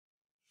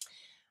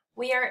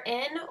We are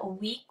in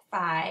week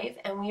 5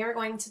 and we are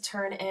going to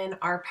turn in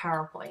our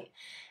PowerPoint.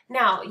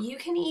 Now, you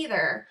can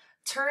either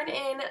turn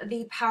in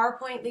the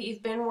PowerPoint that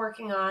you've been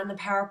working on, the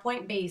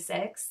PowerPoint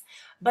basics,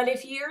 but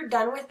if you're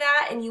done with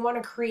that and you want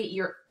to create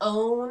your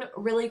own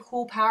really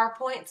cool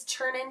PowerPoint to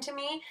turn into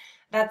me,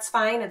 that's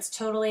fine. It's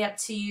totally up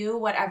to you,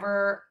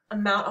 whatever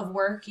amount of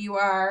work you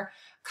are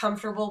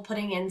comfortable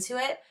putting into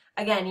it.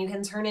 Again, you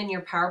can turn in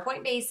your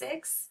PowerPoint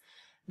basics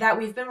that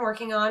we've been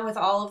working on with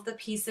all of the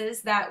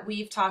pieces that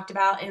we've talked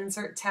about,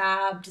 insert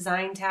tab,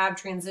 design tab,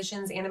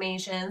 transitions,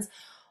 animations,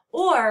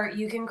 or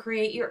you can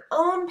create your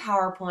own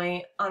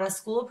PowerPoint on a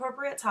school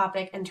appropriate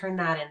topic and turn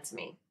that into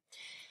me.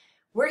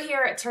 We're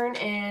here at Turn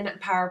In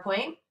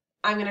PowerPoint.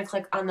 I'm going to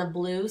click on the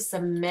blue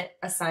Submit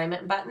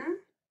Assignment button.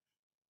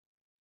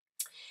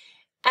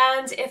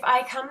 And if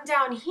I come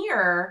down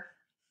here,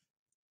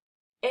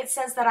 it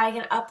says that I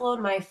can upload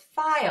my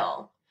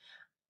file.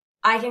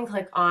 I can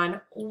click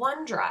on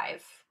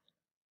OneDrive.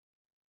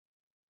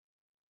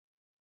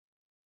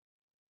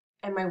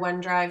 And my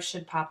OneDrive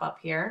should pop up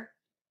here.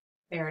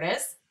 There it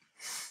is.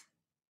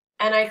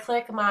 And I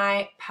click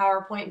my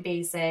PowerPoint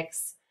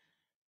Basics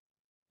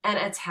and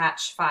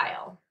attach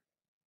file.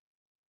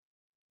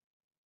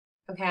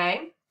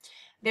 Okay?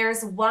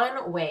 There's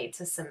one way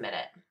to submit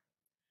it.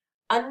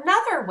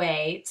 Another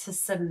way to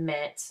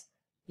submit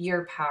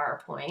your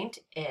PowerPoint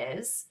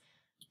is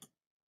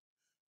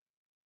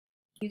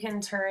you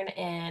can turn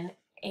in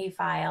a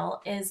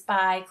file is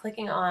by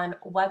clicking on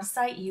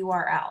website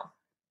URL.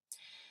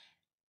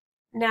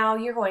 Now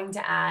you're going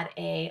to add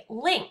a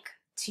link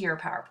to your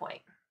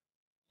PowerPoint.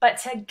 But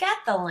to get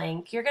the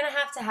link, you're going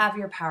to have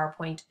your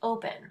PowerPoint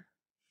open.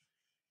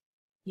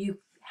 You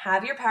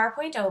have your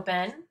PowerPoint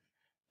open,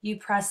 you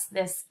press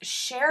this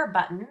share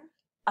button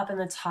up in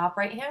the top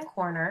right-hand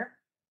corner,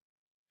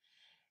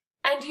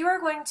 and you are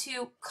going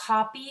to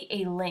copy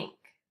a link,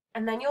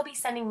 and then you'll be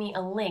sending me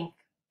a link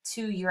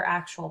to your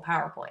actual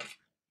PowerPoint.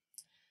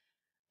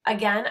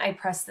 Again, I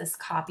press this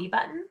copy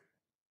button,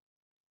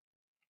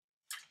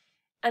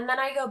 and then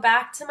I go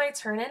back to my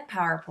Turn-In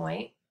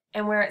PowerPoint,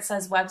 and where it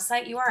says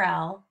website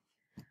URL,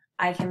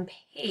 I can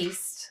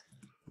paste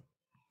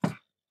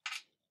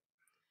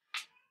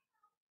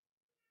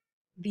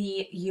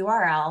the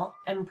URL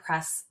and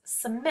press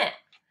submit.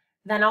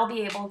 Then I'll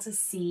be able to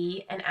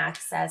see and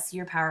access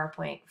your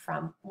PowerPoint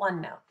from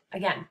OneNote.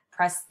 Again,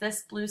 press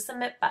this blue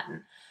submit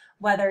button.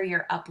 Whether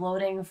you're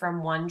uploading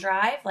from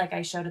OneDrive, like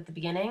I showed at the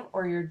beginning,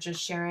 or you're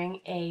just sharing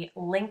a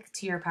link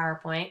to your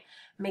PowerPoint,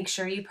 make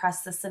sure you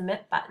press the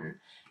submit button.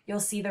 You'll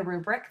see the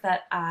rubric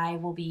that I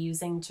will be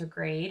using to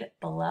grade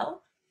below,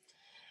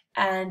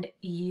 and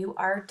you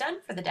are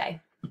done for the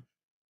day.